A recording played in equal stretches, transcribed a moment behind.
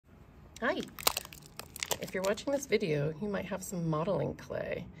Hi. If you're watching this video, you might have some modeling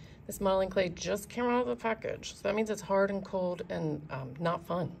clay. This modeling clay just came out of the package, so that means it's hard and cold and not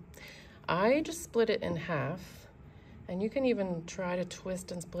fun. I just split it in half, and you can even try to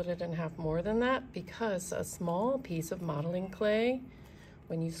twist and split it in half more than that, because a small piece of modeling clay,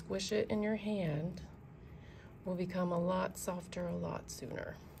 when you squish it in your hand, will become a lot softer a lot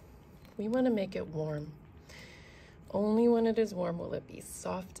sooner. We want to make it warm. Only when it is warm will it be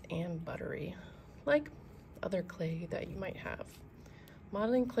soft and buttery, like other clay that you might have.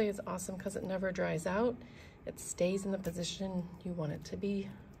 Modeling clay is awesome because it never dries out. It stays in the position you want it to be.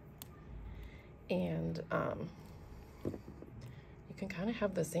 And you can kind of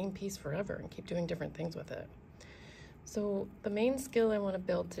have the same piece forever and keep doing different things with it. So the main skill I want to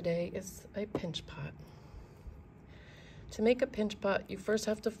build today is a pinch pot. To make a pinch pot, you first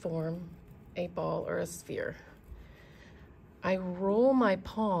have to form a ball or a sphere. I roll my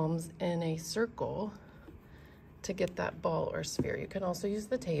palms in a circle to get that ball or sphere. You can also use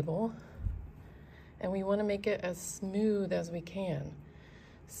the table, and we want to make it as smooth as we can.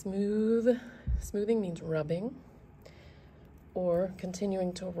 Smoothing means rubbing or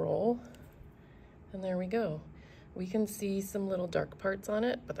continuing to roll, and there we go. We can see some little dark parts on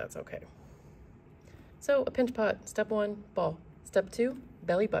it, but that's okay. So a pinch pot, step 1, ball. Step 2,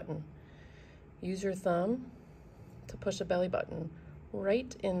 belly button. Use your thumb to push a belly button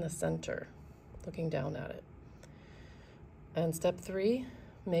right in the center, looking down at it. And step 3,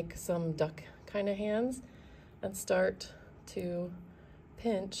 make some duck kind of hands and start to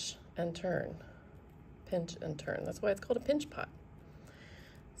pinch and turn. Pinch and turn. That's why it's called a pinch pot.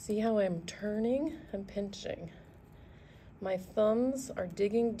 See how I'm turning and pinching. My thumbs are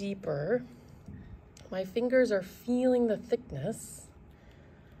digging deeper. My fingers are feeling the thickness,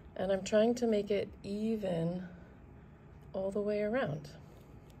 and I'm trying to make it even all the way around.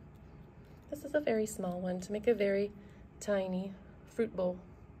 This is a very small one to make a very tiny fruit bowl.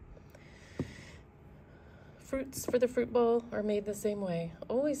 Fruits for the fruit bowl are made the same way.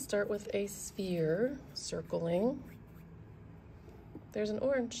 Always start with a sphere, circling. There's an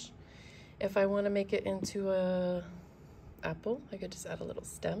orange. If I want to make it into a apple, I could just add a little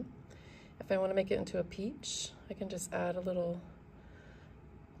stem. If I want to make it into a peach, I can just add a little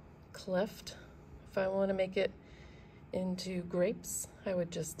cleft. If I want to make it into grapes, I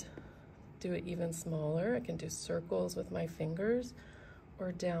would just do it even smaller. I can do circles with my fingers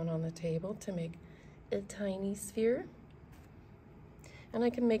or down on the table to make a tiny sphere. And I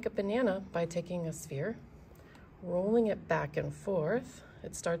can make a banana by taking a sphere, rolling it back and forth.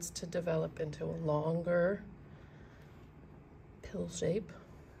 It starts to develop into a longer pill shape.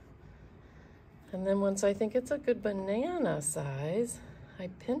 And then once I think it's a good banana size, I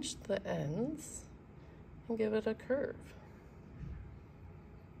pinch the ends and give it a curve.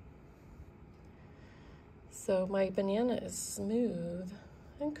 So my banana is smooth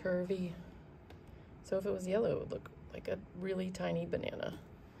and curvy. So if it was yellow, it would look like a really tiny banana.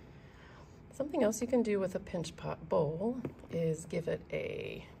 Something else you can do with a pinch pot bowl is give it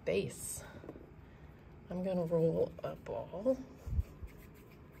a base. I'm gonna roll a ball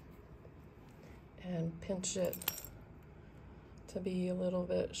and pinch it to be a little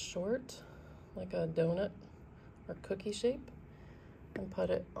bit short, like a donut or cookie shape, and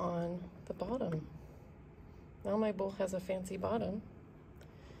put it on the bottom. Now my bowl has a fancy bottom.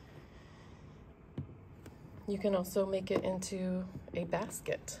 You can also make it into a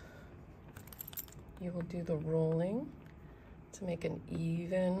basket. You will do the rolling to make an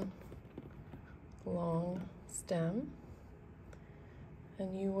even, long stem,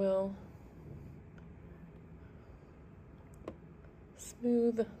 and you will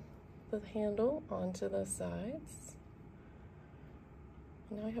smooth the handle onto the sides.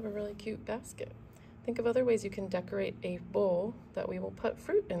 Now I have a really cute basket. Think of other ways you can decorate a bowl that we will put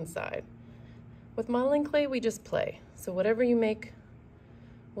fruit inside. With modeling clay, we just play. So whatever you make,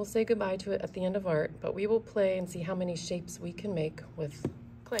 we'll say goodbye to it at the end of art, but we will play and see how many shapes we can make with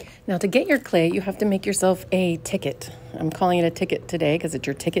clay. Now to get your clay, you have to make yourself a ticket. I'm calling it a ticket today because it's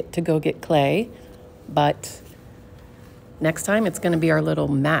your ticket to go get clay, but next time it's going to be our little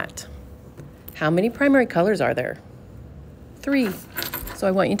mat. How many primary colors are there? 3. So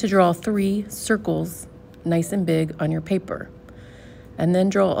I want you to draw 3 circles, nice and big, on your paper. And then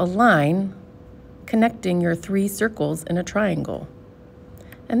draw a line connecting your 3 circles in a triangle.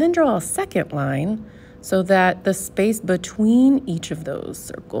 And then draw a second line so that the space between each of those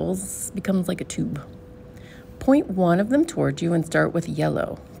circles becomes like a tube. Point one of them towards you and start with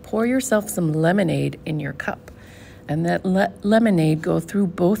yellow. Pour yourself some lemonade in your cup, and let lemonade go through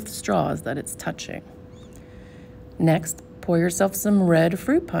both straws that it's touching. Next, pour yourself some red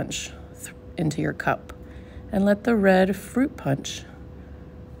fruit punch into your cup and let the red fruit punch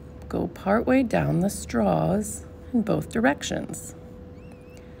go partway down the straws in both directions.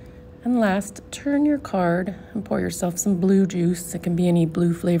 And last, turn your card and pour yourself some blue juice. It can be any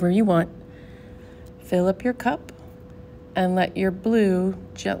blue flavor you want. Fill up your cup and let your blue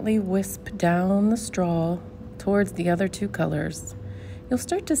gently wisp down the straw towards the other two colors. You'll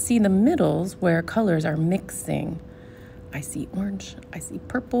start to see the middles where colors are mixing. I see orange, I see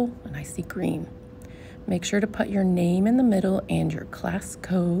purple, and I see green. Make sure to put your name in the middle and your class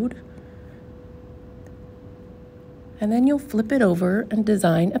code. And then you'll flip it over and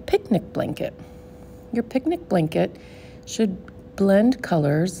design a picnic blanket. Your picnic blanket should blend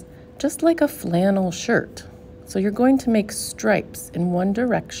colors just like a flannel shirt. So you're going to make stripes in one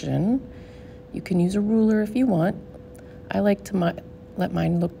direction. You can use a ruler if you want. I like to let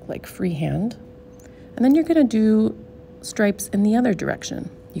mine look like freehand. And then you're going to do stripes in the other direction.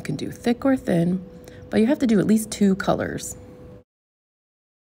 You can do thick or thin, but you have to do at least 2 colors.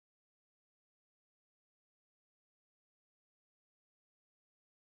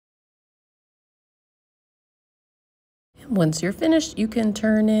 Once you're finished, you can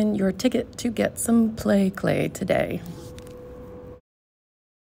turn in your ticket to get some play clay today.